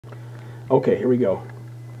Okay, here we go.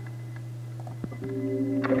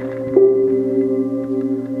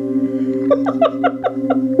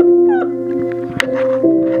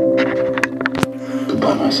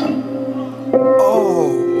 Goodbye, my son. Oh.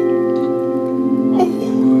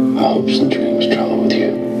 Our hopes and dreams travel with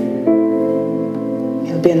you.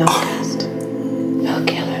 He'll be an outcast. They'll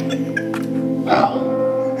kill him. How?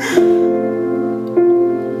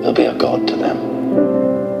 He'll be a god to them.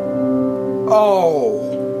 Oh.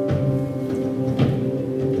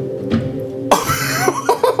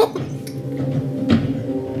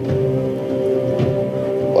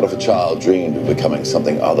 What if a child dreamed of becoming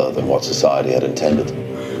something other than what society had intended?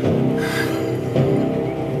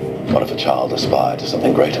 What if a child aspired to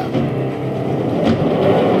something greater?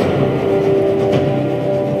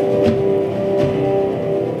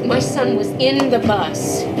 My son was in the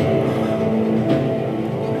bus.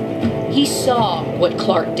 He saw what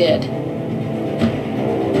Clark did.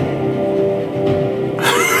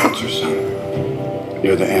 Answer, son.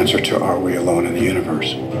 You're the answer to Are We Alone in the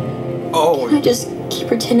Universe? Oh. Can I just keep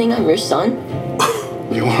pretending I'm your son?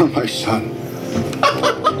 You are my son.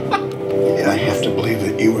 And I have to believe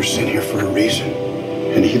that you were sent here for a reason.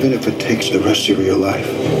 And even if it takes the rest of your life,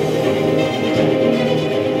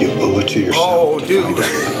 you owe it to yourself to find out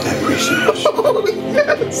what that reason is. Oh,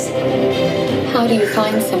 yes. How do you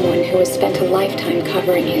find someone who has spent a lifetime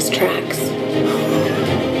covering his tracks?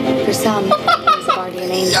 For some, he's a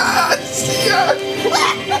guardian angel. Yes, yes.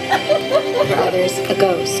 For others, a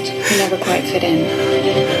ghost who never quite fit in.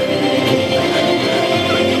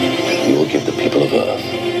 You will give the people of Earth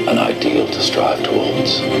an ideal to strive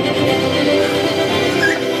towards.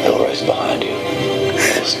 They will race behind you.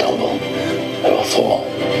 They will stumble. They will fall.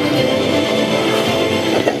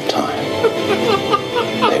 But in time,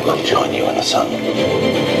 they will join you in the sun.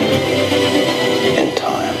 In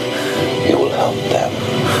time, you will help them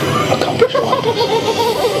accomplish wonders.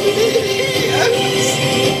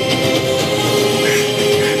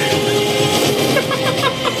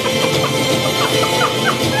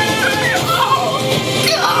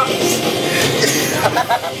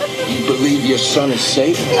 You believe your son is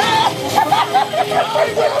safe? My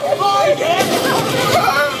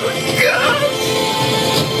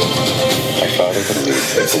father believed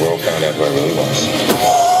that if the world found out who I really was,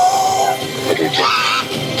 it would reject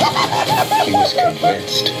me. He was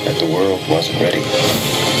convinced that the world wasn't ready.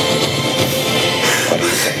 What do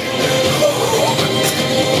you think?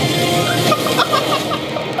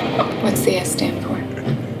 What's the S stand for?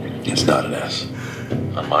 It's not an S.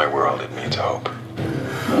 On my world, it means hope.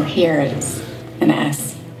 Well, here it's an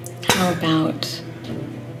S. How about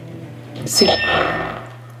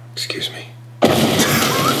Excuse me.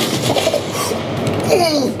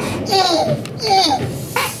 Oh.